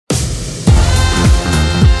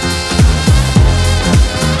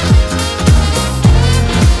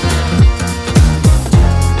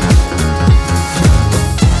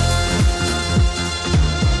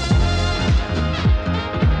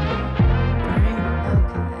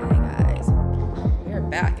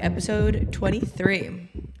episode 23.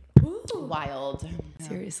 Ooh. Wild.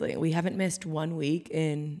 Seriously, we haven't missed 1 week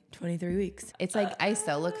in 23 weeks. It's like, I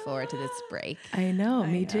so look forward to this break. I know,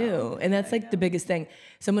 me too. And that's like the biggest thing.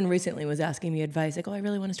 Someone recently was asking me advice, like, oh, I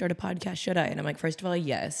really want to start a podcast. Should I? And I'm like, first of all,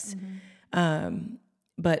 yes.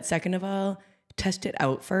 But second of all, test it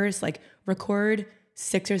out first. Like, record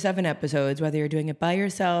 6 or 7 episodes, whether you're doing it by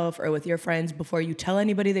yourself or with your friends, before you tell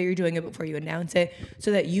anybody that you're doing it, before you announce it,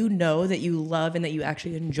 so that you know that you love and that you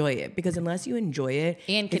actually enjoy it. Because unless you enjoy it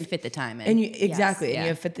and can fit the time in, and you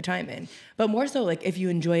you fit the time in. But more so, like, if you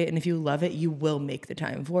enjoy it and if you love it, you will make the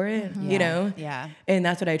time for it. You know? Yeah. And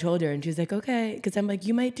that's what I told her, and she's like, okay, because I'm like,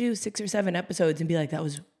 you might do 6 or 7 episodes and be like, that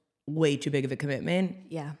was way too big of a commitment.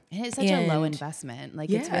 Yeah. And it's such a low investment. Like,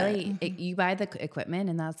 it's really, you buy the equipment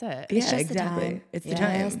and that's it. Yeah, It's just exactly. the time. It's the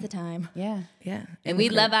time. Just the time. Yeah. Yeah. And we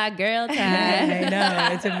love our girl time. I know.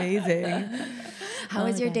 It's amazing. How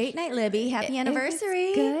was your date night, Libby? Happy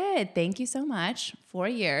anniversary. Good. Thank you so much. 4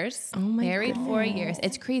 years. Oh my Married God. 4 years.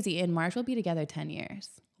 It's crazy. In March, we'll be together 10 years.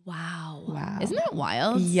 Wow. Isn't that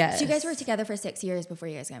wild? Yes. So you guys were together for 6 years before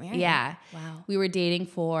you guys got married? Yeah. Wow. We were dating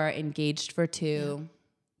 4, engaged for 2.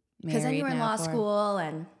 Because then you were in law school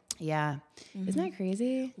and... Yeah. Isn't that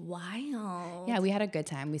crazy? Wow. Yeah, we had a good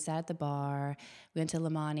time. We sat at the bar. We went to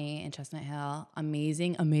Lamani in Chestnut Hill.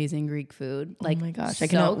 Amazing, amazing Greek food. Like, oh my gosh, so I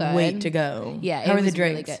cannot good. wait to go. Yeah, How it are the was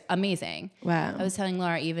drinks? really good. Amazing. Wow. I was telling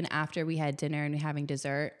Laura, even after we had dinner and having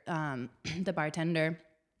dessert, the bartender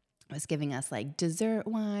was giving us like dessert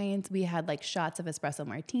wines. We had like shots of espresso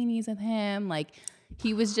martinis with him. Like,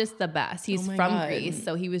 he was just the best. He's my from God. Greece,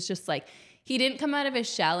 so he was just like, he didn't come out of his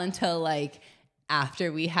shell until like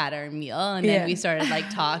after we had our meal, and then we started like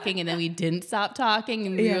talking, and then we didn't stop talking,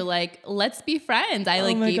 and we were like, let's be friends. I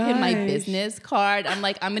like gave him my business card. I'm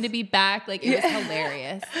like, I'm gonna be back. Like, it was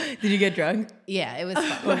hilarious. Did you get drunk? Yeah, it was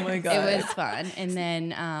fun. Oh my God. It was fun. And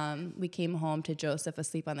then we came home to Joseph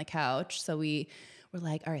asleep on the couch. So we were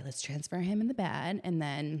like, all right, let's transfer him in the bed. And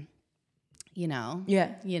then, and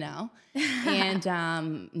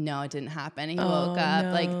no, it didn't happen. He woke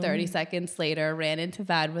up like 30 seconds later, ran into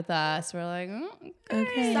bed with us. We're like,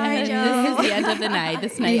 okay. Sorry, Joe. This is the end of the night.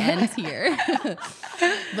 This night ends here.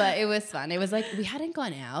 But it was fun. It was like, we hadn't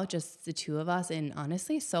gone out, just the two of us, in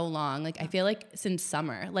honestly so long. Like, I feel like since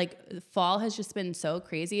summer, like fall has just been so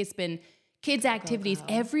crazy. It's been kids' activities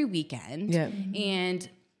every weekend. Yeah. And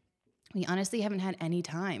we honestly haven't had any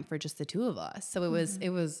time for just the two of us. So it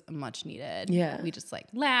was much needed. Yeah. We just like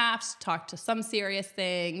laughed, talked to some serious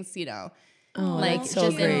things, Oh, like that's so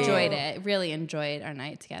just great. enjoyed it. Really enjoyed our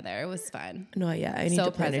night together. It was fun. No, yeah, I need So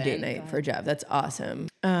to plan a date present. night for Jeff. That's awesome.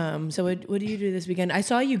 So what do you do this weekend? I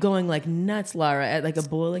saw you going like nuts, Laura, at like a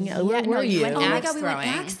bowling alley. Where were you? went Oh my axe God, we went throwing.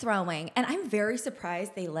 axe throwing. And I'm very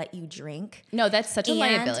surprised they let you drink. No, that's such a And,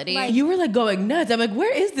 liability. like, You were like going nuts. I'm like,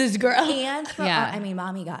 where is this girl? And throw, Yeah. I mean,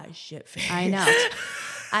 mommy got shit faced. I know.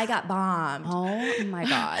 I got bombed. Oh my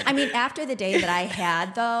God. I mean, after the day that I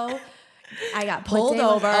had, though, I got pulled day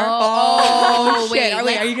was- over. Oh, shit.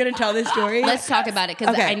 wait, Are you going to tell this story? Let's talk about it,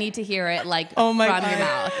 because Okay. I need to hear it like Oh my from God. your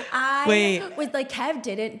mouth. I Wait. was like, Kev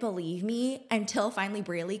didn't believe me until finally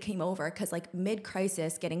Braley came over, because like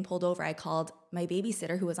mid-crisis getting pulled over, I called my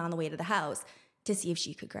babysitter who was on the way to the house to see if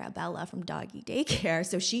she could grab Bella from doggy daycare.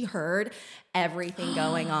 So she heard everything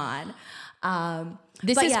going on.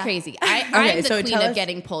 This but is yeah. crazy. Okay, I'm the so queen tell of us-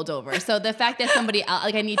 getting pulled over. So the fact that somebody else,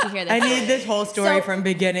 like, I need to hear this. I need this whole story So, from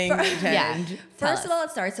beginning to Yeah. end. First of all, it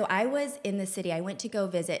starts. So I was in the city. I went to go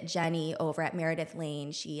visit Jenny over at Meredith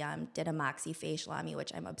Lane. She did a Moxie facial on me,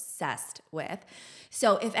 which I'm obsessed with.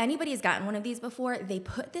 So if anybody's gotten one of these before, they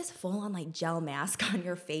put this full-on like gel mask on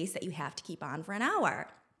your face that you have to keep on for an hour.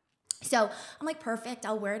 So I'm like, perfect.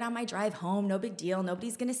 I'll wear it on my drive home. No big deal.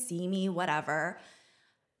 Nobody's going to see me, whatever.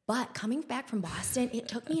 But coming back from Boston, it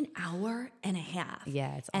took me an hour and a half.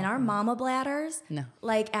 Yeah, it's And our mama bladders, No.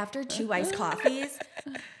 like after 2 iced coffees,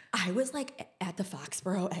 I was like at the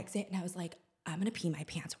Foxborough exit, and I was like, I'm going to pee my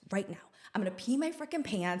pants right now. I'm going to pee my freaking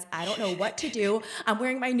pants. I don't know what to do. I'm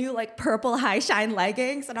wearing my new like purple high shine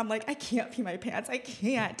leggings, and I'm like, I can't pee my pants. I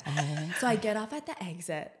can't. So I get off at the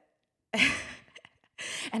exit.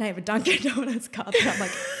 And I have a Dunkin' Donuts cup, and I'm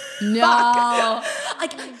like, No. fuck.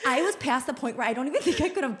 Like, I was past the point where I don't even think I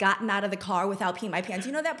could have gotten out of the car without peeing my pants.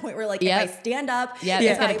 You know that point where, like, Yep. if I stand up, Yep, if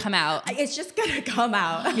it's gonna I- come out. It's just gonna come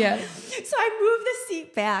out. Yeah. So I move the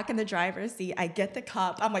seat back in the driver's seat. I get the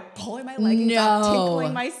cup. I'm like pulling my leggings up, No.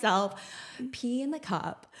 tickling myself, pee in the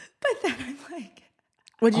cup. But then I'm like,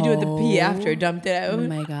 What'd you do with the pee after? Dumped it out? Oh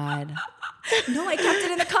my God. no, I kept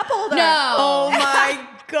it in the cup holder. No. Oh my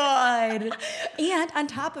God. And on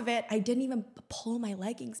top of it, I didn't even pull my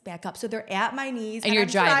leggings back up. So they're at my knees. And you're I'm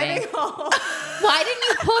driving home. Why didn't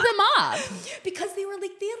you pull them up? Because they were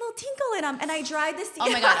like, they had a little tinkle in them. And I dried the seat. Oh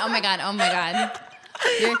my God.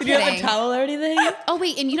 You're Did you have a kidding. towel or anything? Oh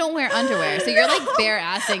wait, and you don't wear underwear, so you're like bare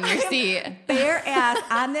assing your seat. Bare ass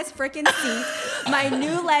on this freaking seat. My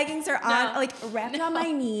new leggings are on, like wrapped on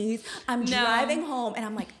my knees. I'm driving home and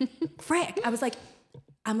I'm like, frick.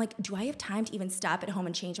 I'm like, do I have time to even stop at home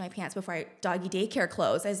and change my pants before doggy daycare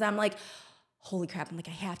close? As I'm like, holy crap. I'm like,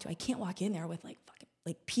 I have to. I can't walk in there with like fucking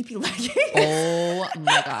like pee-pee leggings. Oh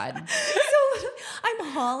my God. So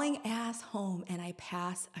I'm hauling ass home and I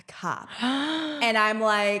pass a cop. And I'm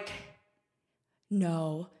like,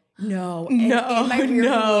 no. And in my rearview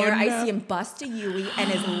mirror, I see him bust a Yui and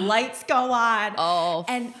his lights go on. Oh,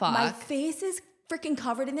 and fuck. my face is freaking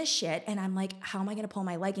covered in this shit. And I'm like, how am I going to pull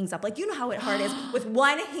my leggings up? Like, you know how hard it is with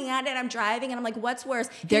one hand and I'm driving and I'm like, what's worse?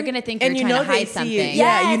 They're going to think you're And you trying know to they hide see something. you. Yes.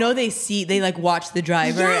 Yeah, you know they like watch the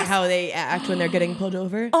driver, Yes. how they act when they're getting pulled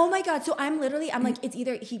over. Oh my God. So I'm like, it's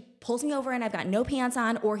either he pulls me over and I've got no pants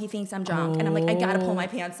on or he thinks I'm drunk. And I'm like, I got to pull my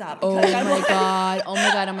pants up. Oh my God. Oh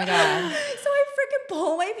my God. Oh my God. So I freaking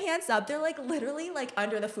pull my pants up. They're like literally like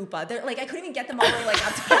under the fupa. They're like, I couldn't even get them all the way like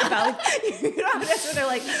up to my belly. You know how that's where they're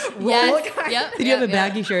like roll. Yep. Did you have a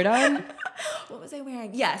baggy shirt on? What was I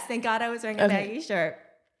wearing? Yes, thank God I was wearing a baggy shirt.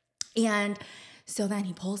 And so then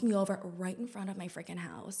he pulls me over right in front of my freaking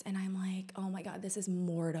house. And I'm like, oh my God, this is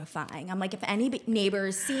mortifying. I'm like, if any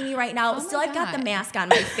neighbors see me right now, still I've got the mask on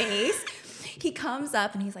my face. He comes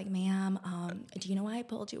up and he's like, ma'am, do you know why I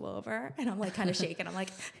pulled you over? And I'm like kind of shaking. I'm like,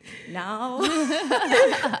 no.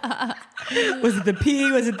 Was it the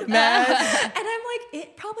pee? Was it the mess? And I'm like,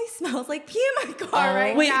 it probably smells like pee in my car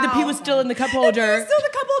right Wait, now. the pee was still in the cup holder. The pee was still in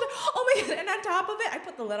the cup holder. Oh my God. And on top of it, I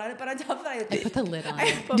put the lid on it, but on top of it, I put the lid on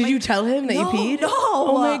it. Did you tell him that you peed? No.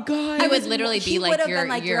 Oh my God. He would literally be like,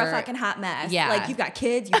 you're a fucking hot mess. Yeah. Like you've got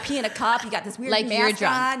kids, you pee in a cup, you got this weird Like you're mask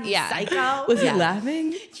drunk. on, you Yeah. psycho. Was he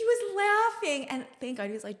laughing? He was laughing, and thank God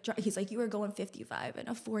he was like, you were going 55 and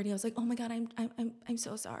a 40. I was like, oh my God, I'm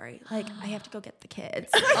so sorry. Like I have to go get the kids.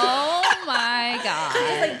 Oh my I God.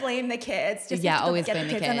 just like blame the kids. Just Yeah, have to go always get blame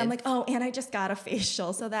the And I'm kids. like, oh, and I just got a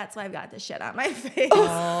facial, so that's why I've got this shit on my face.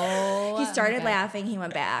 Oh, He started laughing. He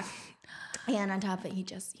went back. And on top of it, he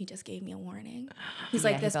just gave me a warning. He's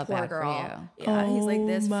like, he this felt poor bad for girl. you. Yeah, he's like,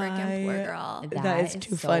 this Oh freaking poor my- girl. That is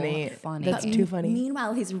too so funny. That's too funny.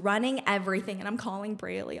 Meanwhile, he's running everything, and I'm calling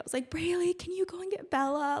Braley. I was like, Braley, can you go and get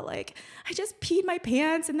Bella? Like, I just peed my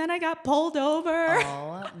pants, and then I got pulled over.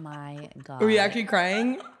 Oh my God. Were you actually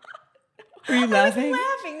crying? Were you I was laughing?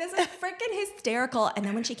 laughing. This is freaking hysterical. And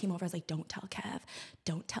then when she came over, I was like, don't tell Kev.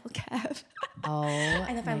 Don't tell Kev. Oh.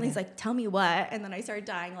 And then finally he's like, tell me what? And then I started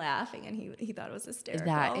dying laughing, and he thought it was hysterical.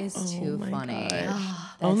 That is too my funny. God.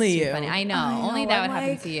 That's Only too you. funny. I know. Only that I'm would happen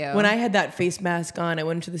like- to you. When I had that face mask on, I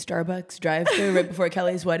went to the Starbucks drive-thru right before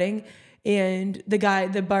Kelly's wedding. And the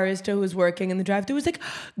barista who was working in the drive-thru was like,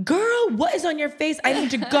 girl, what is on your face? I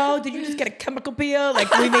need to go. Did you just get a chemical peel? Like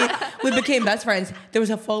we became best friends. There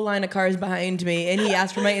was a full line of cars behind me and he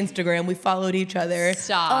asked for my Instagram. We followed each other.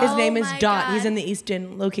 Stop. His name is my Dot. God. He's in the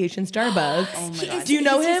Easton location Starbucks. Oh my God. Do you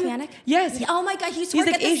know Is he him? Hispanic? Yes. Oh my God, he used to He's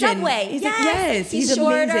work like at the Asian. Subway. He's like, yes, he's amazing.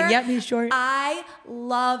 shorter. Yep, he's short. I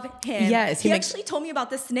love him. Yes, he he makes- actually told me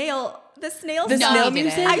about the snail. The snail. The stuff. snail he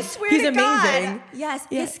didn't. music? I swear he's to amazing. God. Yes,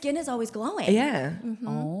 Yeah. his skin is always glowing. Yeah.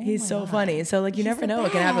 Oh He's my so God. funny. So like you never the know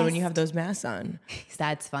what can happen when you best. have those masks on.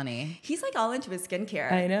 That's funny. He's like all into his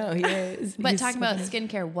skincare. I know, he is. But He's talking so about funny.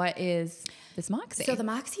 skincare, what is this Moxie? So the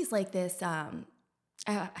Moxie's like this.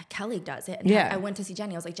 Kelly does it. And Yeah. I went to see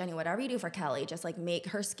Jenny. I was like, Jenny, whatever you do for Kelly, just like make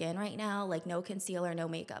her skin right now, like no concealer, no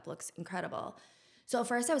makeup, looks incredible. So at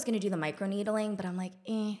first I was going to do the microneedling, but I'm like,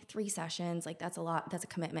 3 sessions. Like that's a lot. That's a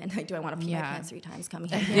commitment. Like, do I want to pee my pants 3 times coming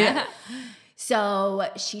in here? Yeah. So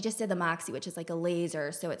she just did the Moxie, which is like a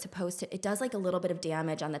laser. So it's supposed to, it does like a little bit of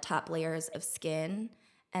damage on the top layers of skin.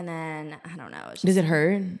 And then, I don't know. It's just Does it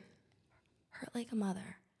hurt? hurt like a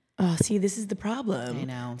mother. Oh, see, this is the problem. I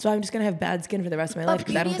know. So I'm just gonna have bad skin for the rest of my life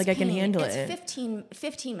because I don't think I can Pain, handle it's it.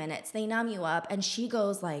 15 minutes. They numb you up, and she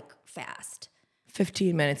goes like fast.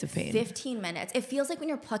 15 minutes of pain. 15 minutes. It feels like when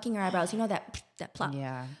you're plucking your eyebrows, you know that plop.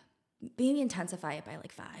 Yeah. Maybe intensify it by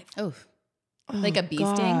like 5. Oof. Like a bee sting?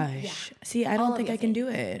 Gosh. Yeah. See, I All don't of think your I can do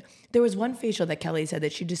it. There was one facial that Kelly said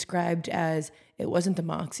that she described as it wasn't the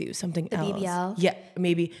Moxie, it was something else. BBL? Yeah,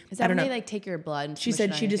 maybe. Is I that don't when know. they like take your blood and She smush said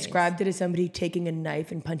it on she your face? described it as somebody taking a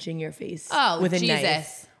knife and punching your face Oh, with a Jesus.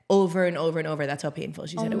 knife over and over and over. That's how painful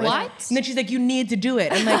she said it was. What? And then she's like, you need to do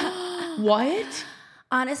it. I'm like, what?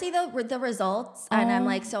 Honestly, though, the results, and I'm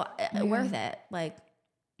like, so worth it. Like,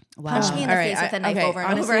 Wow. Punch me in the face with a knife over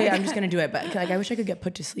and honestly, over. I'm just gonna do it, but like I wish I could get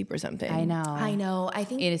put to sleep or something. I know. I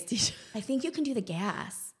think Anesthesia. I think you can do the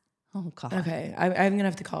gas. Oh God. Okay, I'm gonna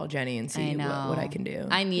have to call Jenny and see what I can do.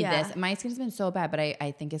 I need this. My skin's been so bad, but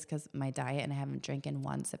I think it's because my diet and I haven't drinking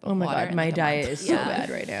one sip of water. Oh my God, my like diet is so bad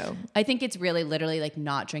right now. I think it's really literally like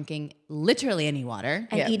not drinking literally any water.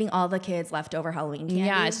 And eating all the kids' leftover Halloween candy.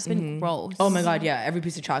 Yeah, it's just been gross. Oh my God, yeah, every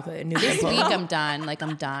piece of chocolate. And This week I'm done. Like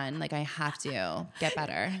I'm done. Like I have to get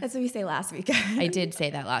better. That's what we say last weekend. I did say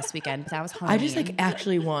that last weekend, but that was Halloween. I just like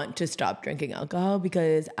actually want to stop drinking alcohol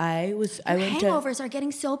because I went Hangovers are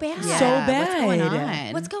getting so bad. so bad. What's going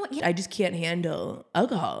on? What's going? Yeah. I just can't handle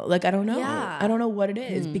alcohol. Like I don't know. Yeah. I don't know what it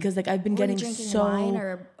is because like I've been Were you getting drinking so wine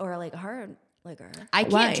or like hard liquor. I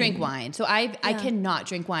can't wine. drink wine. So I cannot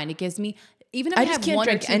drink wine. It gives me even if I I just have can't one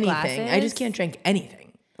drink or two anything. glasses. I just can't drink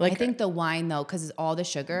anything. Like I think the wine though, because it's all the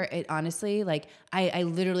sugar, it honestly, like I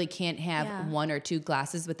literally can't have one or two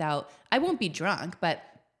glasses without, I won't be drunk, but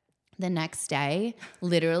the next day,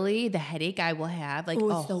 literally the headache I will have, like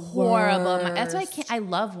it's the horrible. That's why worst. I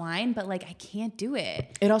love wine, but like I can't do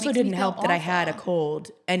it. it also Makes me didn't feel help that I had a awful.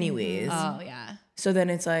 cold anyways. Oh yeah. So then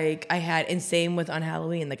it's like and same with on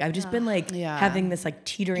Halloween. Like I've just been like having this like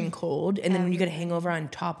teetering cold, and then when you get a hangover on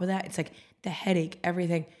top of that, it's like the headache,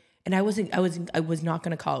 everything. And I was not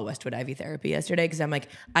gonna call Westwood IV therapy yesterday because I'm like,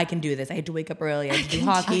 I can do this. I had to wake up early. I had to do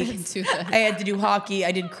hockey. I had to do hockey.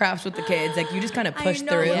 I did crafts with the kids. Like you just kind of push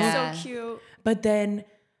through. Yeah. So cute. But then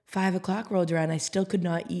 5 o'clock rolled around. I still could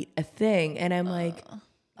not eat a thing, and I'm like,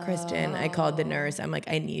 Kristen, I called the nurse. I'm like,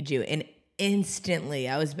 I need you, and instantly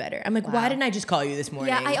I was better. I'm like, why didn't I just call you this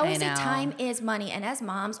morning? Yeah, I always say know. time is money. And as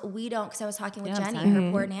moms, we don't, because I was talking with Jenny, time.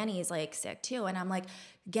 her poor nanny is like sick too. And I'm like,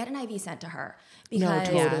 get an IV sent to her. Because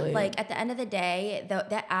totally. like at the end of the day,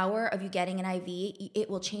 that hour of you getting an IV, it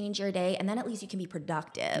will change your day. And then at least you can be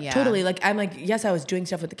productive. Yeah. Totally. Like I'm like, yes, I was doing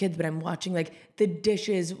stuff with the kids, but I'm watching like the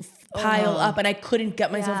dishes pile up, and I couldn't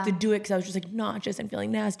get myself to do it because I was just like nauseous and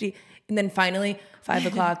feeling nasty. And then finally, 5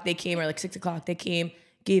 o'clock they came, or like 6 o'clock they came,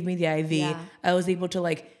 gave me the IV. Yeah. I was able to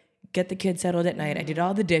like get the kids settled at night. I did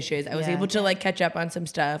all the dishes. I was able to like catch up on some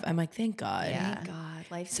stuff. I'm like, thank God. Yeah. Thank God.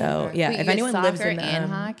 Life So saver. yeah, Wait, if you anyone had lives soccer in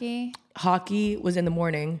and hockey. hockey was in the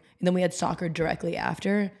morning, and then we had soccer directly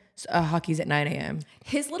after. Hockey's at 9 a.m.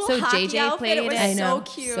 His little So hockey JJ outfit, played it was it? I so know.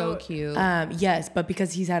 cute. So cute. Yes, but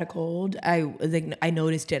because he's had a cold, I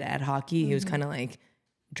noticed it at hockey. He was kind of like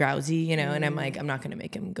drowsy, you know, and I'm like, I'm not gonna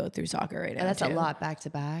make him go through soccer right now. That's too. a lot back to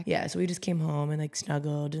back. Yeah, so we just came home and like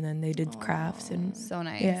snuggled, and then they did crafts, and So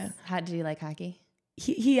nice. Yeah. How did you like hockey?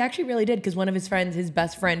 he actually really did, because one of his friends, his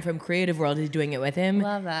best friend from Creative World, is doing it with him.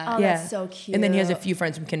 Love that. Oh, Yeah. that's so cute. And then he has a few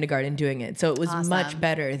friends from kindergarten doing it, so it was Awesome. much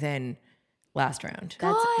better than last round.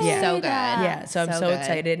 That's Yeah. so good. Yeah, so I'm so good.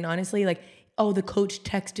 excited. And honestly, like, the coach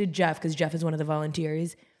texted Jeff, because Jeff is one of the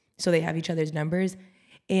volunteers, so they have each other's numbers,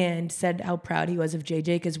 and said how proud he was of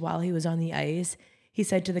JJ, because while he was on the ice, he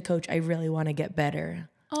said to the coach, I really want to get better.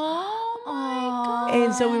 Oh my God.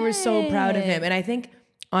 And so we were so proud of him. And I think,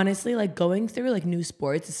 honestly, like going through like new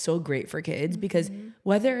sports is so great for kids, because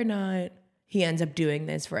whether or not he ends up doing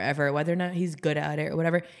this forever, whether or not he's good at it or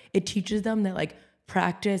whatever, it teaches them that like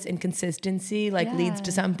practice and consistency like leads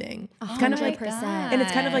to something. It's kind of like 100%. and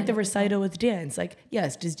it's kind of like the recital with dance. Like,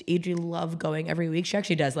 yes, does Adri love going every week? She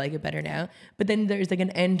actually does like it better now. But then there's like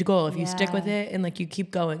an end goal. If you stick with it and like you keep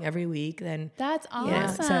going every week, then That's awesome. Yeah,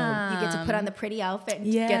 so You get to put on the pretty outfit and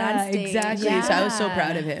get on stage. exactly. So I was so Yeah.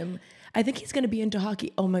 proud of him. I think he's gonna be into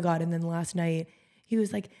hockey. Oh my God. And then last night he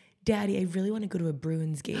was like, Daddy, I really want to go to a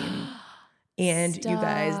Bruins game. And you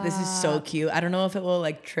guys, this is so cute. I don't know if it will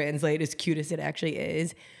like translate as cute as it actually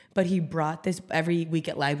is, but he brought this every week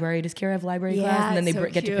at library. Does Kara have library class? And then they it's so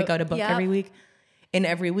get to cute. pick out a book Yep. every week. And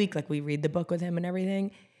every week, like we read the book with him and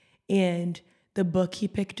everything. And the book he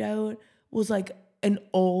picked out was like an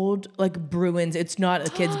old like Bruins. It's not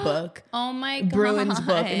a kid's book. Oh my God. Bruins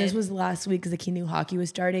book, and this was last week because like he knew hockey was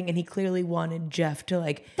starting, and he clearly wanted Jeff to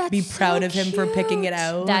like be That's proud so of him for picking it cute.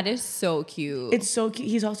 out. That is so cute. It's so cute.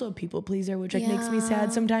 He's also a people pleaser, which like makes me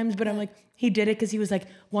sad sometimes. But I'm like, he did it because he was like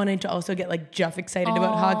wanting to also get like Jeff excited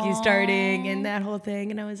about hockey starting and that whole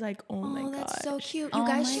thing. And I was like, oh my God, That's so cute. Oh You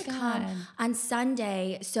guys my should God. come on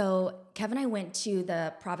Sunday. So Kevin and I went to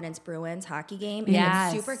the Providence Bruins hockey game, and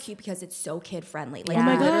Yes. it's super cute because it's so kid friendly. Like, Oh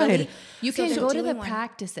my God. literally, You so can they're go to the doing one-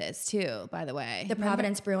 practices too, by the way. The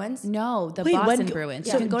Providence Bruins. No, the Wait, when Boston go- Bruins.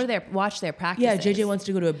 yeah. You can go to their watch their practices. Yeah, JJ wants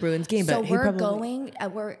to go to a Bruins game, So but he we're probably going.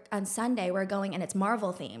 We're on Sunday. We're going, and it's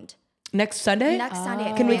Marvel themed. next Sunday. Next Sunday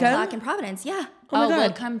at Can we 3 o'clock come? in Providence. Yeah. Oh my God.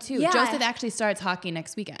 We'll come too. Yeah. Joseph actually starts hockey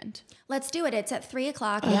next weekend. Let's do it. It's at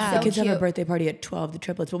 3:00. Yeah, So the kids cute. have a birthday party at 12, the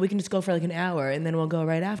triplets, but we can just go for like an hour and then we'll go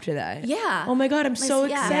right after that. Yeah. Oh my God, I'm so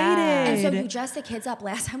excited. And so you dress the kids up.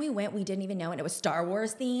 Last time we went, we didn't even know, and it was Star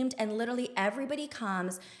Wars themed, and literally everybody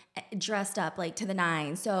comes dressed up like to the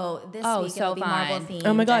nines. So this week it'll be Marvel themed.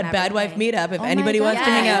 Oh my God, and Bad Wife everything. meetup. If anybody wants to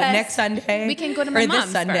hang out Yes. next Sunday. We can go to my or this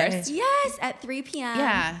mom's Sunday. first. Yes, at 3 p.m.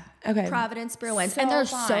 Yeah. Okay. Providence Bruins. So And they're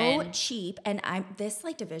fun. so cheap. And I'm this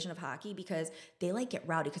like division of hockey because they like get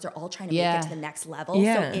rowdy because they're all trying to make it to the next level.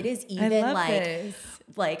 Yeah. So it is I even love like this.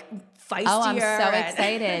 feistier. Oh, I'm so and-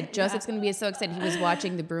 excited. Joseph's going to be so excited. He was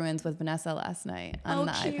watching the Bruins with Vanessa last night on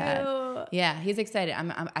the iPad. Yeah, he's excited.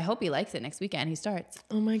 I hope he likes it next weekend. He starts.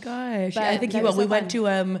 Oh my gosh. But I think he that will. was We so went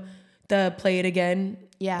to the Play It Again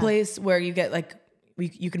place where you get like,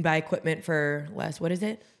 you can buy equipment for less. What is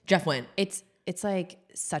it? Jeff went. It's like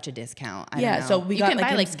such a discount. I don't know. So we you got can buy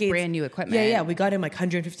him like skates. brand new equipment. Yeah. We got him like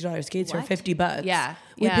 $150 skates for $50. Yeah,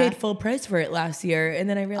 We yeah. paid full price for it last year. And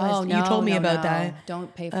then I realized you told me about that.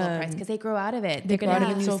 Don't pay full price because they grow out of it. They're grow going out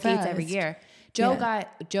to of get it new so skates every fast. year.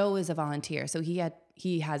 Joe is a volunteer, so he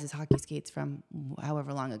has his hockey skates from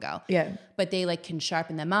however long ago. Yeah. But they like can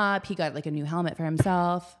sharpen them up. He got like a new helmet for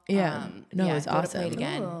himself. Yeah. No, it was go to awesome. Play It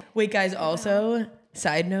Again. Ooh. Wait, guys, also,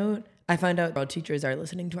 side note, I found out all teachers are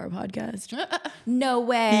listening to our podcast. No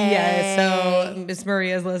way. Yeah, so Miss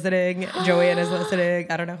Maria's listening, Joanna's listening.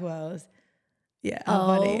 I don't know who else. Yeah, how Oh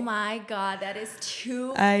funny. my God, that is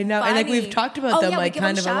too I know, and like funny. we've talked about them we like give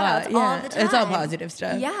kind them of a lot. shout-outs Yeah, all the time. it's all positive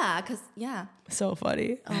stuff. Yeah, So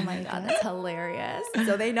funny. Oh my God, that's hilarious.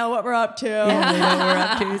 So they know what we're up to. Yeah, they know what we're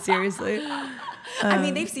up to, seriously. I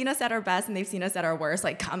mean, they've seen us at our best and they've seen us at our worst,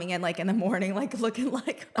 like coming in like in the morning, like looking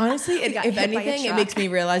like Honestly, we got if hit by a anything, it truck. makes me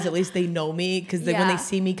realize at least they know me because when Yeah. they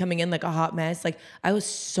see me coming in like a hot mess, like I was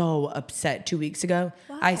so upset 2 weeks ago.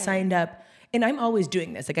 I signed up, and I'm always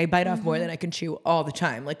doing this. Like I bite off more than I can chew all the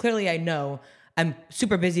time. Like clearly I know I'm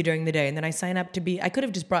super busy during the day, and then I sign up to be, I could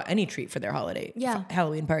have just brought any treat for their holiday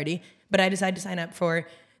Halloween party, but I decided to sign up for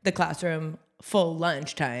the classroom full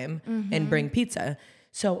lunch time and bring pizza.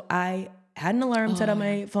 So I had an alarm set on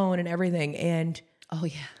my phone and everything, and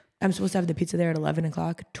I'm supposed to have the pizza there at 11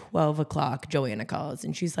 o'clock. 12 o'clock, Joanna calls,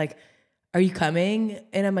 and she's like, are you coming?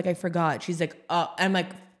 And I'm like, I forgot. She's like, I'm like,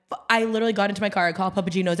 I literally got into my car. I called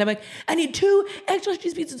Papagino's. I'm like, I need 2 extra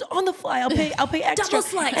cheese pizzas on the fly. I'll pay extra. Double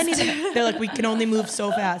sliced. They're like, we can only move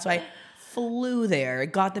so fast. So I flew there,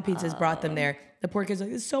 got the pizzas, brought them there. The poor kids were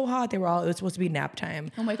like, it's so hot. It was supposed to be nap time.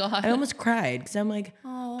 Oh my God. I almost cried because I'm like,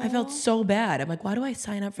 I felt so bad. I'm like, why do I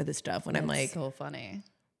sign up for this stuff when I'm like, so funny.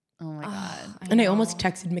 Oh my God. and I almost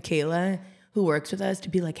texted Michaela, who works with us, to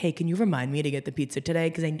be like, hey, can you remind me to get the pizza today?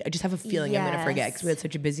 Because I just have a feeling I'm going to forget because we had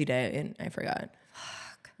such a busy day and I forgot.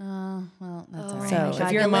 Well, that's all right. So God,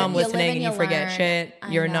 if you're a you mom live- you live listening and and you you forget learn. shit, I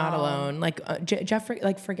you're not know. alone. Like Jeff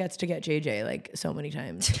forgets to get JJ like so many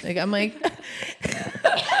times. Like I'm like,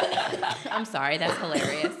 I'm sorry. That's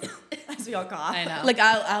hilarious. as we all cough. I know. like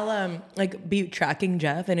I'll like be tracking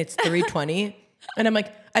Jeff and it's 3:20 and I'm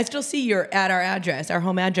like, I still see you're at our address, our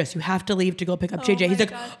home address. You have to leave to go pick up JJ. He's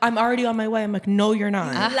like, I'm already on my way. I'm like, no, you're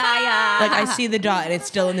not. Liar. Like I see the dot and it's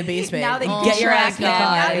still in the basement. Now that you Get your ass in the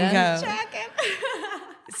track car him. and go. Check him.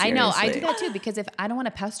 I know. I do Seriously. that too because if I don't want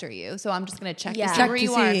to pester you, so I'm just going to check Yeah. to see Check where to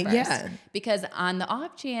you are see, first. yeah. Because on the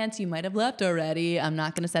off chance you might have left already, I'm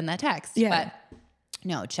not going to send that text. Yeah. But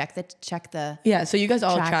no, check the. Yeah, so you guys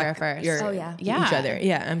all Tracker track first. your, Oh, yeah. each Yeah. other.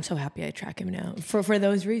 Yeah, I'm so happy I track him now for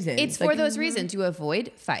those reasons. It's for those reasons. You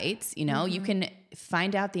avoid fights. You know, you can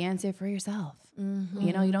find out the answer for yourself.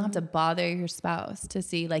 You know, you don't have to bother your spouse to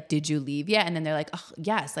see like, did you leave yet? And then they're like, oh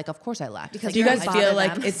yes, like of course I left. Because Do you You're guys gonna feel bother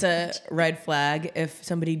like them. it's a red flag if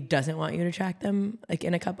somebody doesn't want you to track them, like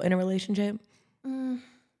in a relationship?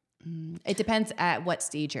 It depends at what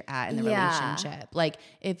stage you're at in the Yeah. relationship. Like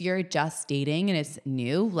if you're just dating and it's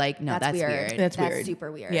new, like no, that's weird. That's weird.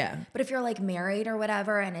 super weird. Yeah. But if you're like married or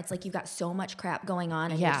whatever, and it's like you've got so much crap going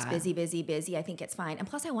on, and you're just Yeah. busy, I think it's fine. And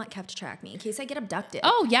plus, I want Kev to track me in case I get abducted.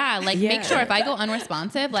 Oh yeah, like Yeah. make sure if I go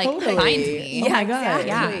unresponsive, like Totally. find me. Oh my God.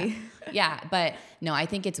 exactly. Yeah, but no, I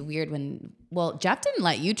think it's weird when Jeff didn't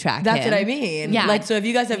let you track That's him. what I mean. Yeah. Like, so if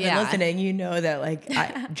you guys have been Yeah. listening, you know that like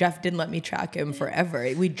Jeff didn't let me track him forever.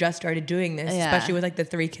 We just started doing this, Yeah. especially with like the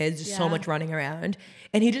 3 kids, just so Yeah. much running around.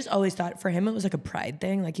 And he just always thought for him, it was like a pride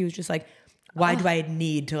thing. Like he was just like, why do I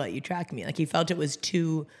need to let you track me? Like he felt it was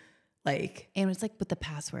too like, And it's like with the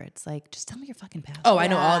passwords, like just tell me your fucking password. oh, I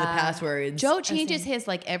know all the passwords. Joe changes his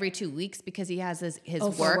like every 2 weeks because he has his for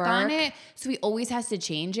work on work? it. So he always has to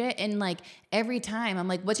change it. And like every time I'm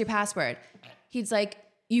like, what's your password? He's like,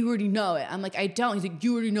 you already know it. I'm like, I don't. He's like,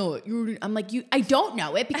 you already know it. I'm like, I don't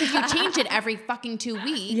know it because you change it every fucking 2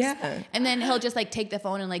 weeks. Yeah. And then he'll just like take the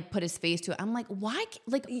phone and like put his face to it. I'm like, why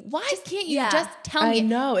can't you just tell me? I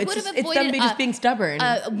know. It's them just being stubborn.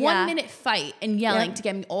 A 1 minute fight and yelling to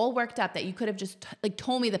get me all worked up that you could have just like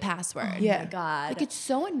told me the password. Oh my God. Like it's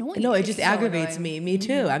so annoying. No, it just so aggravates annoying. me. Me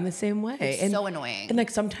too. I'm the same way. It's so annoying. And like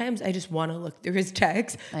sometimes I just want to look through his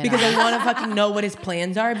texts because I want to fucking know what his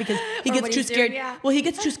plans are because he gets too scared. Well, he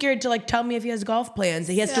gets too scared to like tell me if he has golf plans.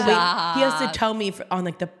 He has to wait. He has to tell me on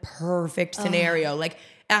like the perfect scenario. Like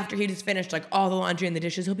after he just finished like all the laundry and the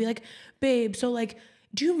dishes, he'll be like, "Babe, so like,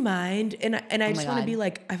 do you mind?" And I just want to be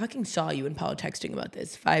like, I fucking saw you and Paul texting about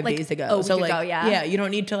this 5 days ago. A week ago, yeah. You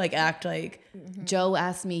don't need to like act like. Joe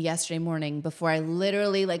asked me yesterday morning before I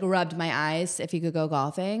literally like rubbed my eyes if he could go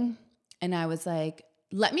golfing, and I was like,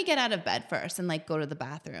 let me get out of bed first and like go to the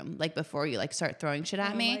bathroom like before you like start throwing shit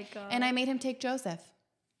at me. And I made him take Joseph.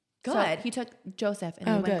 Good. So he took Joseph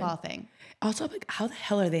and we went golfing. Also, like, how the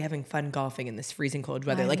hell are they having fun golfing in this freezing cold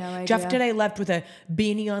weather? I Like, have no Jeff idea. today left with a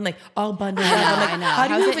beanie on, like, all bundled up. I'm like, I know. how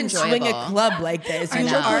do How's you it even swing a enjoyable? club like this? I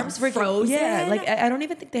know. Arms frozen? Yeah, like, I don't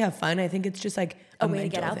even think they have fun. I think it's just, like, a way to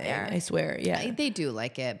mental get out thing. there. I swear, yeah. They do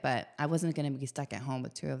like it, but I wasn't going to be stuck at home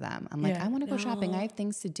with 2 of them. I'm like, Yeah. I want to go shopping. I have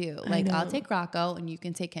things to do. Like, I'll take Rocco and you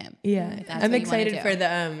can take him. Yeah, If that's I'm what you excited wanna for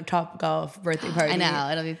do. the Top Golf birthday party. I know.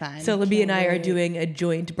 It'll be fun. So Libby and I are doing a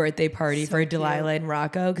joint birthday party for cute. Delilah and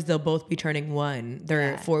Rocco because they'll both be turning 1.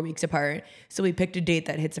 They're 4 weeks apart. So we picked a date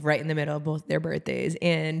that hits right in the middle of both their birthdays.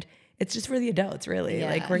 And it's just for the adults, really. Yeah.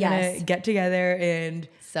 Like we're going to get together and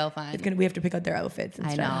so fun. we have to pick out their outfits and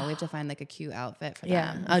I stuff. know. We have to find like a cute outfit for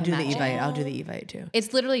Yeah, them. I'll to do the match Evite. it. I'll do the Evite too.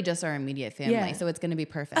 It's literally just our immediate family, Yeah. so it's gonna be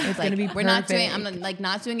perfect. It's gonna be we're not doing. perfect. I'm like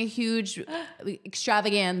not doing a huge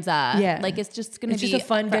extravaganza. Yeah, like it's just gonna It's be just a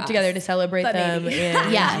fun for get together us. to celebrate But them. maybe.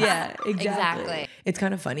 And Yes. yeah, Exactly. It's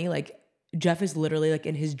kind of funny, like. Jeff is literally like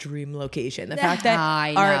in his dream location. The fact that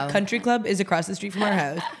I our know. country club is across the street from our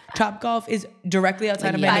house, Top Golf is directly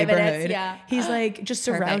outside of my 5 minutes, neighborhood. yeah. He's like just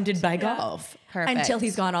surrounded by golf. Perfect. Until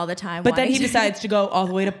he's gone all the time. But then he wanting to- decides to go all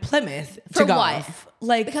the way to Plymouth For to golf.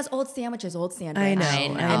 Like because Old Sandwich is Old Sandwich. I know, I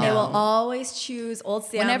know. And they will always choose Old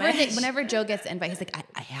Sandwich. Whenever Joe gets the invite, he's like,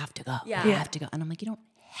 I have to go. Yeah. I have to go. And I'm like, you don't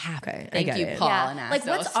have Okay, I to. Thank get you, it. Paul Yeah. and Like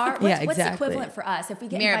what's Assos. our Yeah, what's the exactly. equivalent for us if we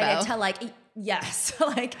get Mirabeau. invited to like yes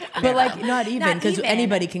like But like not even because even.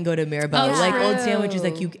 anybody can go to Mirabeau. Oh, like true. Old Sandwich is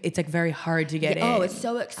like it's like very hard to get in. Oh, it's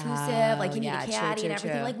so exclusive. Like you need yeah, a true, caddy true, and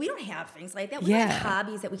everything. true. Like we don't have things like that. We don't Yeah. have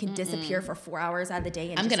hobbies that we can disappear for 4 hours out of the day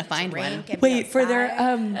and I'm just gonna find drink one. and be Wait for their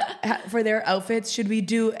outside. for their outfits. Should we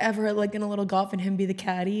do ever like in a little golf and him be the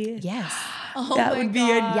caddy? Yes. Oh that my would be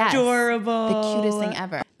God. Yes. adorable. The cutest thing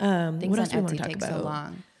ever. Things what else on do we want Etsy to talk take about? so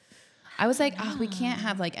long. I was like, we can't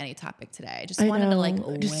have like any topic today. I just I wanted to like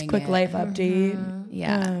know. Just wing quick it. life update.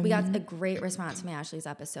 Yeah. We got a great response from Ashley's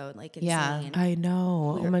episode. Like insane. Yeah. I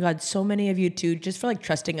know. Oh my God, so many of you too, just for like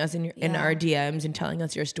trusting us in Yeah. our DMs and telling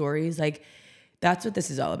us your stories. Like that's what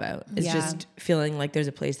this is all about. It's Yeah. just feeling like there's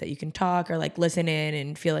a place that you can talk or like listen in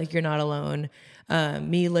and feel like you're not alone.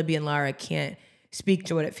 Me, Libby, and Lara can't speak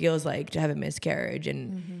to what it feels like to have a miscarriage.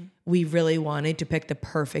 And we really wanted to pick the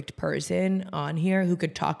perfect person on here who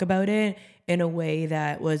could talk about it in a way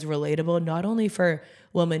that was relatable, not only for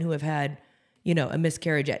women who have had, you know, a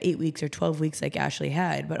miscarriage at 8 weeks or 12 weeks like Ashley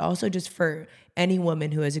had, but also just for any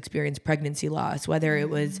woman who has experienced pregnancy loss, whether it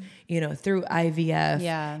was, you know, through IVF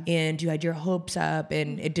and you had your hopes up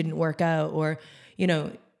and it didn't work out, or, you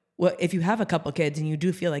know, well, if you have a couple kids and you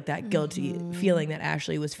do feel like that guilty feeling that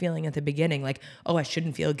Ashley was feeling at the beginning, like, oh, I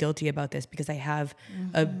shouldn't feel guilty about this because I have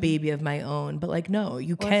a baby of my own. But like, no,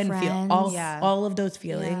 you can feel all of those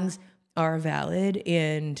feelings are valid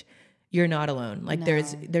and you're not alone. Like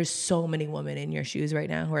there's so many women in your shoes right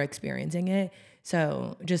now who are experiencing it.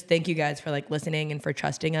 So just thank you guys for like listening and for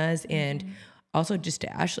trusting us. And also just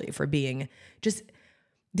to Ashley for being just,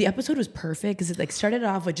 the episode was perfect because it like started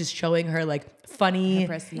off with just showing her like funny,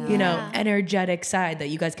 you know, energetic side that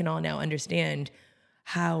you guys can all now understand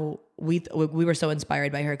how we were so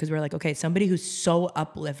inspired by her, because we're like, okay, somebody who's so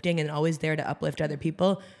uplifting and always there to uplift other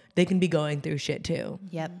people, they can be going through shit too.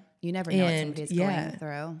 Yep. You never know what somebody's going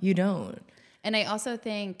through. You don't. And I also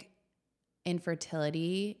think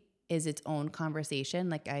infertility is its own conversation.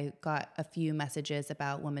 Like I got a few messages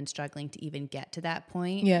about women struggling to even get to that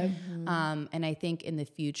point. Yeah. And I think in the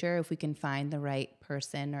future, if we can find the right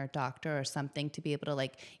person or doctor or something to be able to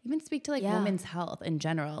like even speak to like women's health in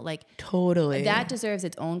general, like totally, that deserves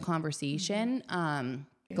its own conversation.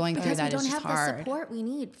 Going through that is just hard. Because we don't have the support we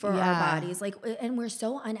need for our bodies. Like, and we're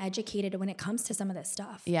so uneducated when it comes to some of this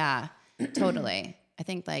stuff. Yeah, totally. I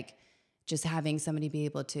think like just having somebody be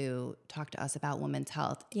able to talk to us about women's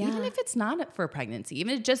health, Yeah. even if it's not for pregnancy,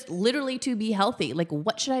 even if just literally to be healthy. Like,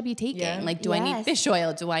 what should I be taking? Yeah. Like, do I need fish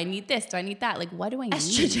oil? Do I need this? Do I need that? Like, what do I need?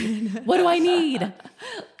 Estrogen. What do I need?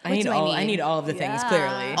 I need all of the things,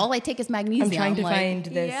 clearly. All I take is magnesium. I'm trying to like, find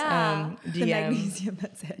this The DM. magnesium,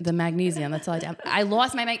 that's it. the magnesium. That's all I do. I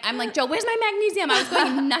lost my I'm like, Joe, where's my magnesium? I was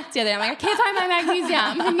going nuts the other day. I'm like, I can't find my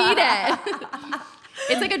magnesium. I need it.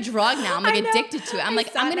 It's like a drug now. I'm like addicted to it. I'm like,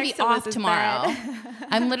 I'm going to be off tomorrow.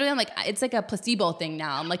 I'm like, it's like a placebo thing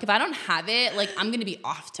now. I'm like, if I don't have it, like, I'm going to be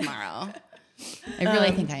off tomorrow. I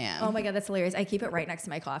really think I am. Oh my God, that's hilarious. I keep it right next to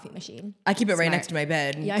my coffee machine. I keep it right next to my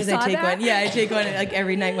bed. Yeah, I I saw take that. one. Yeah, I take one like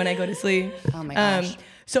every night when I go to sleep. Oh my gosh.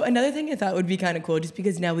 So another thing I thought would be kind of cool, just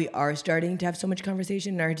because now we are starting to have so much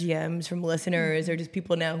conversation in our DMs from listeners or just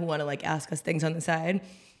people now who want to like ask us things on the side.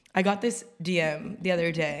 I got this DM the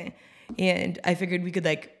other day, and I figured we could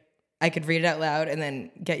I could read it out loud and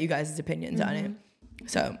then get you guys' opinions on it.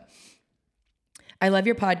 So, I love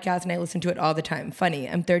your podcast and I listen to it all the time. Funny,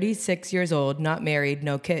 I'm 36 years old, not married,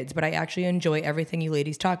 no kids, but I actually enjoy everything you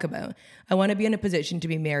ladies talk about. I want to be in a position to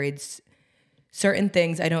be married. Certain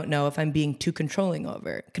things I don't know if I'm being too controlling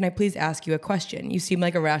over. Can I please ask you a question? You seem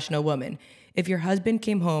like a rational woman. If your husband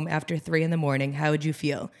came home after 3 a.m, how would you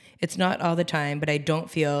feel? It's not all the time, but I don't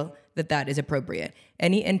feel that is appropriate.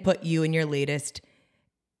 Any input you and your latest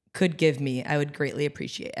could give me, I would greatly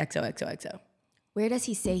appreciate. XOXOXO. Where does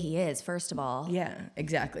he say he is, first of all? Yeah,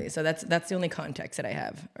 exactly. So that's the only context that I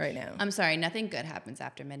have right now. I'm sorry, nothing good happens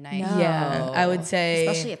after midnight. No. Yeah, I would say,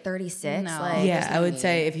 Especially at 36. No. Like, yeah, I would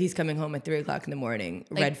say if he's coming home at 3 o'clock in the morning,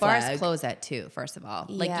 Like, red flag. bars close at 2, first of all.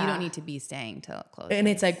 Like, you Yeah. don't need to be staying till it closes. And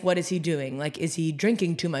it's like, what is he doing? Like, is he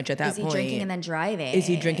drinking too much at that is he point? drinking and then driving? Is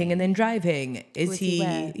he drinking and then driving? Is he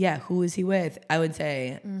with? Yeah, who is he with? I would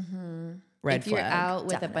say red if you're flag. out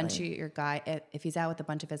with a Definitely. bunch of your guy, if he's out with a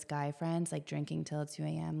bunch of his guy friends, like drinking till 2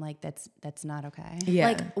 a.m., like that's not okay. Yeah.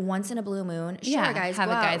 Like once in a blue moon, sure, Yeah, guys, have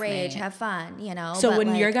go a out, guy's rage, night. have fun, you know. So but,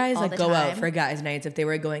 when your guys all like the go out time- for guys' nights, if they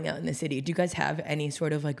were going out in the city, do you guys have any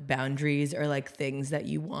sort of like boundaries or like things that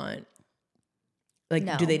you want? Like,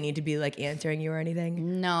 No. do they need to be like answering you or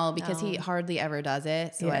anything? No, because he No. hardly ever does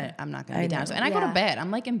it. So Yeah. I'm not going to I be down. know. So, and I go to Yeah. bed.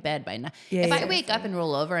 I'm like in bed by now. Yeah, If yeah. I wake up and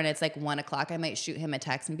roll over and it's like 1 o'clock, I might shoot him a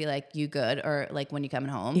text and be like, "You good?" Or like, "When you coming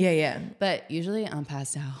home?" Yeah, yeah. But usually I'm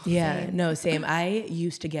passed out. Yeah, no, same. I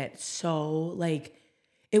used to get so like,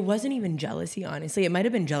 it wasn't even jealousy, honestly. It might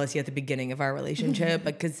have been jealousy at the beginning of our relationship,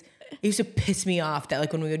 because it used to piss me off that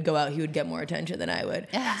like when we would go out, he would get more attention than I would.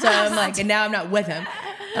 So I'm like, and now I'm not with him.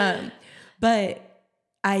 But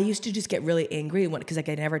I used to just get really angry because like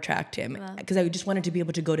I never tracked him, because I just wanted to be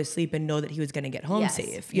able to go to sleep and know that he was going to get home Yes.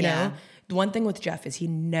 safe. You Yeah. know, the one thing with Jeff is he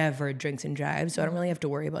never drinks and drives, so I don't really have to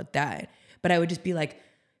worry about that. But I would just be like,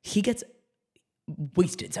 he gets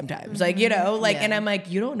wasted sometimes, like, you know, like, and I'm like,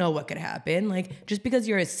 you don't know what could happen. Like, just because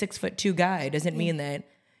you're a 6'2" guy doesn't mean that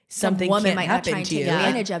something woman can't might not happen try and to take you.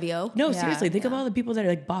 advantage of you. No, Yeah, seriously, think of all the people that are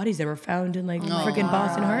like bodies that were found in like freaking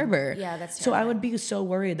Boston Harbor. Yeah, that's so I terrifying. would be so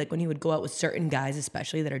worried like when he would go out with certain guys,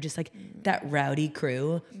 especially that are just like that rowdy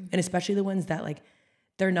crew, and especially the ones that like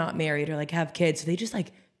they're not married or like have kids, so they just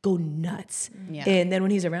like go nuts. Yeah. And then when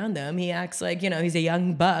he's around them, he acts like, you know, he's a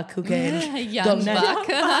young buck who can Young go nuts.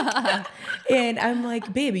 buck. And I'm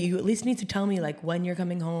like, baby, you at least need to tell me like when you're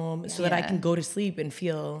coming home so that I Yeah. can go to sleep and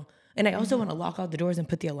feel. And I also want to lock all the doors and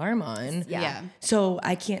put the alarm on. Yeah. So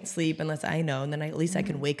I can't sleep unless I know, and then at least I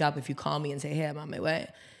can wake up if you call me and say, hey, I'm on my way.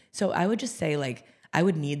 So I would just say like, I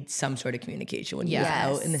would need some sort of communication when you're Yes.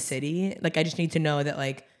 out in the city. Like, I just need to know that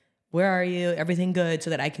like, where are you? Everything good, so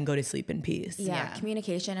that I can go to sleep in peace. Yeah, Yeah.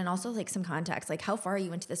 communication and also like some context. Like, how far are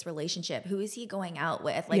you into this relationship? Who is he going out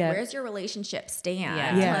with? Like, Yeah. where's your relationship stand?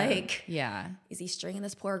 Yeah. Like, Yeah. is he stringing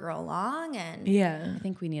this poor girl along? And Yeah. I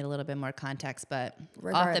think we need a little bit more context, but off the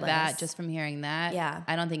Regardless. bat, just from hearing that, Yeah.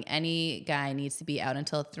 I don't think any guy needs to be out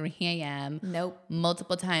until 3 a.m. Nope.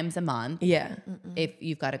 multiple times a month Yeah. if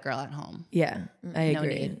you've got a girl at home. Yeah. I No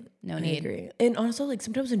agree. need. No I need. agree. And also, like,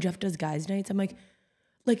 sometimes when Jeff does guys' nights, I'm like,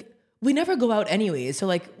 we never go out anyways, so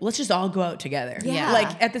like, let's just all go out together. Yeah.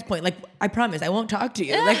 Like at this point, like I promise I won't talk to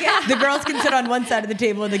you. Like the girls can sit on one side of the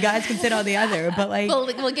table and the guys can sit on the other. But like,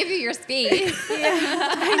 We'll give you your space.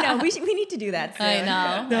 I know. We need to do that soon. I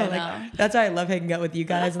know. no, I like know. that's why I love hanging out with you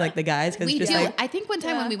guys and like the guys, because We just do. like I think one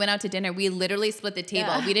time when we went out to dinner, we literally split the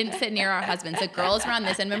table. We didn't sit near our husbands. The girls were on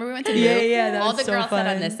this end. Remember we went to Yeah, Luke? yeah, that all was the so girls sat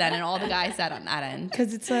on fun. this end and all the guys sat on that end.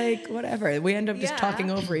 because it's like whatever. We end up just Yeah. talking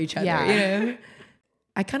over each other. Yeah. You know.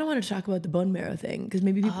 I kind of want to talk about the bone marrow thing because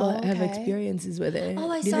maybe people have experiences with it.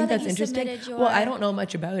 Oh, I Do you saw think that that's you interesting? submitted your... Well, I don't know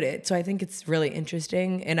much about it, so I think it's really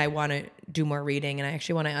interesting, and I want to do more reading, and I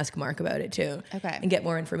actually want to ask Mark about it too, and get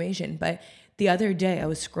more information. But the other day, I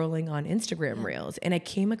was scrolling on Instagram Reels, and I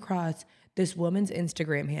came across this woman's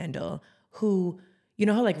Instagram handle who, you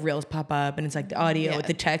know how like Reels pop up, and it's like the audio with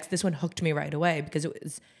the text. This one hooked me right away because it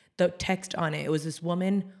was the text on it. It was this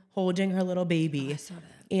woman holding her little baby. I saw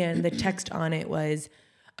that. And the text on it was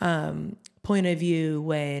point of view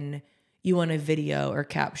when you want to video or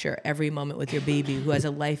capture every moment with your baby who has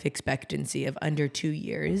a life expectancy of under 2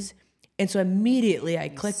 years. And so immediately I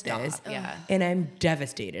clicked this and I'm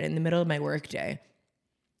devastated in the middle of my workday.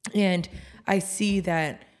 And I see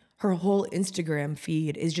that her whole Instagram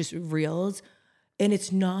feed is just reels, and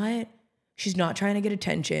she's not trying to get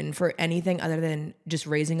attention for anything other than just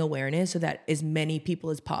raising awareness so that as many people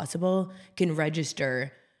as possible can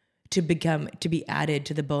register to be added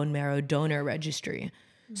to the bone marrow donor registry.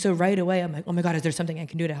 So right away, I'm like, oh my God, is there something I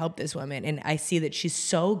can do to help this woman? And I see that she's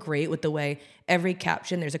so great with the way every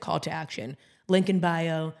caption, there's a call to action, link in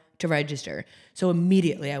bio to register. So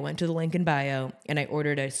immediately I went to the link in bio and I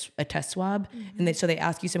ordered a test swab. And so they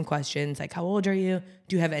ask you some questions like, how old are you?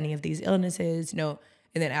 Do you have any of these illnesses? No.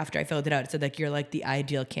 And then after I filled it out, it said like, you're like the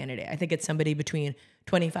ideal candidate. I think it's somebody between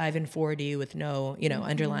 25 and 40 with no,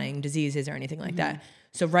 underlying diseases or anything like that.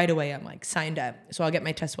 So right away, I'm like signed up. So I'll get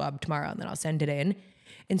my test swab tomorrow and then I'll send it in.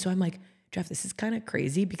 And so I'm like, Jeff, this is kind of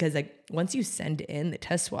crazy because like once you send in the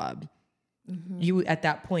test swab, you at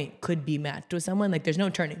that point could be matched with someone. Like there's no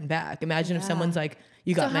turning back. Imagine if someone's like,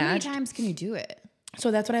 you got matched. How many times can you do it?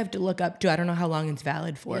 So that's what I have to look up too. I don't know how long it's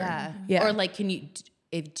valid for. Yeah. Or like,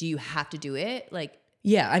 do you have to do it? Like,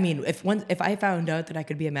 yeah, I mean, if I found out that I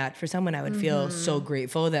could be a match for someone, I would feel so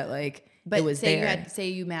grateful that like it was there. Say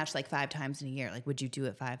you matched like 5 times in a year, like would you do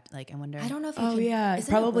it 5? Like I wonder. I don't know if you can. Yeah,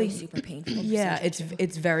 isn't probably it really super painful. Yeah,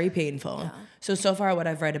 it's very painful. Yeah. So far what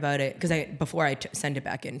I've read about it, because before I send it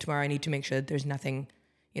back in tomorrow, I need to make sure that there's nothing,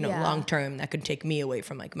 long term that could take me away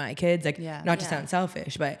from like my kids. Like not to sound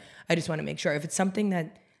selfish, but I just want to make sure if it's something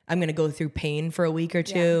that I'm going to go through pain for a week or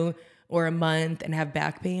two. Or a month and have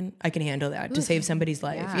back pain, I can handle that to save somebody's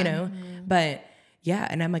life, But yeah,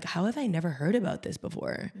 and I'm like, how have I never heard about this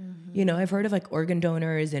before? I've heard of like organ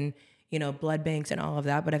donors and, blood banks and all of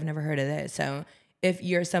that, but I've never heard of this. So if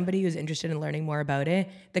you're somebody who's interested in learning more about it,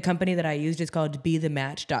 the company that I used is called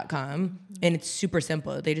bethematch.com. And it's super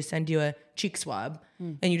simple. They just send you a cheek swab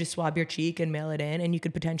and you just swab your cheek and mail it in. And you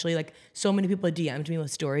could potentially like, so many people DM'd me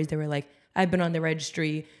with stories. They were like, I've been on the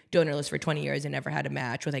registry donor list for 20 years and never had a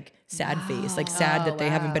match with like sad face, like sad that they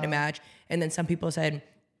haven't been a match. And then some people said,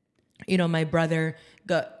 my brother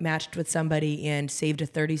got matched with somebody and saved a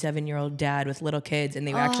 37-year-old dad with little kids. And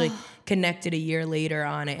they were actually connected a year later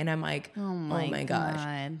on it. And I'm like, oh my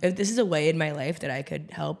gosh, if this is a way in my life that I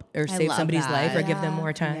could help or save somebody's life or give them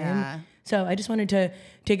more time. Yeah. So I just wanted to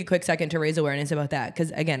take a quick second to raise awareness about that.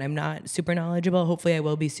 Because again, I'm not super knowledgeable. Hopefully I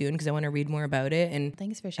will be soon because I want to read more about it. And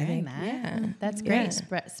thanks for sharing that. Yeah. That's great.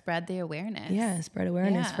 Spread the awareness. Yeah. Spread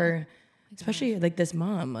awareness for, especially like this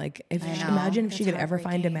mom. Like imagine if she could ever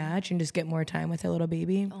find a match and just get more time with her little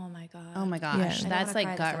baby. Oh my God. Oh my gosh. Yeah. That's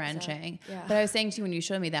like gut wrenching. Yeah. But I was saying to you when you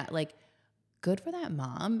showed me that, like, good for that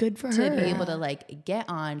mom. Good for her. To be able to like get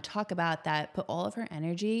on, talk about that, put all of her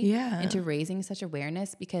energy into raising such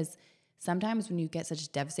awareness, because sometimes when you get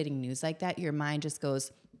such devastating news like that, your mind just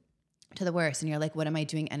goes to the worst and you're like, what am I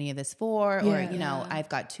doing any of this for? Or, I've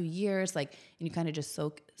got 2 years, like, and you kind of just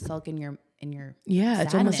sulk in your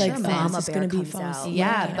it's almost like Mama it's going to be false.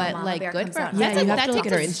 Yeah, but like good for her. Yeah, you have to look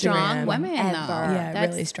at her Instagram. Strong woman, though. Yeah,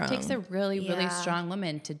 really strong. Takes a really strong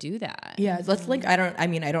woman to do that. Yeah, let's link. I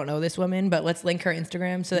don't know this woman, but let's link her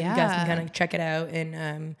Instagram so that you guys can kind of check it out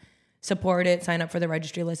and support it. Sign up for the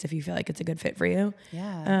registry list if you feel like it's a good fit for you.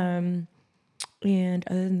 Yeah. And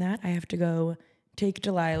other than that, I have to go take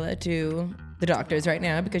Delilah to the doctor's right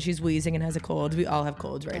now because she's wheezing and has a cold. We all have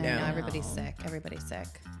colds right now. Everybody's sick.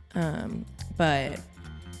 But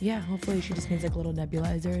yeah, hopefully she just needs like a little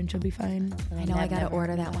nebulizer and she'll be fine. I know I gotta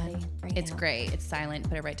order that one. It's great. It's silent.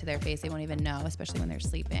 Put it right to their face. They won't even know, especially when they're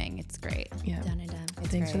sleeping. It's great. Yeah. Done and done.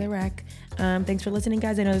 Thanks for the rec. Thanks for listening,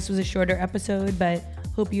 guys. I know this was a shorter episode, but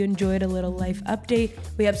hope you enjoyed a little life update.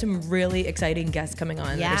 We have some really exciting guests coming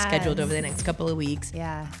on that are scheduled over the next couple of weeks.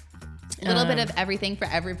 Yeah. A little bit of everything for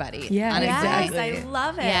everybody. Yeah, exactly. I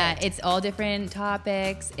love it. Yeah, it's all different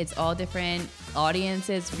topics. It's all different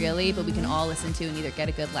audiences, really, but we can all listen to and either get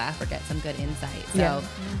a good laugh or get some good insight. So,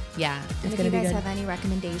 yeah. And if you guys have any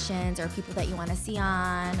recommendations or people that you want to see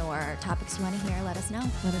on or topics you want to hear, let us know.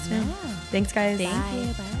 Thanks, guys. Thank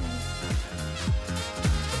you. Bye.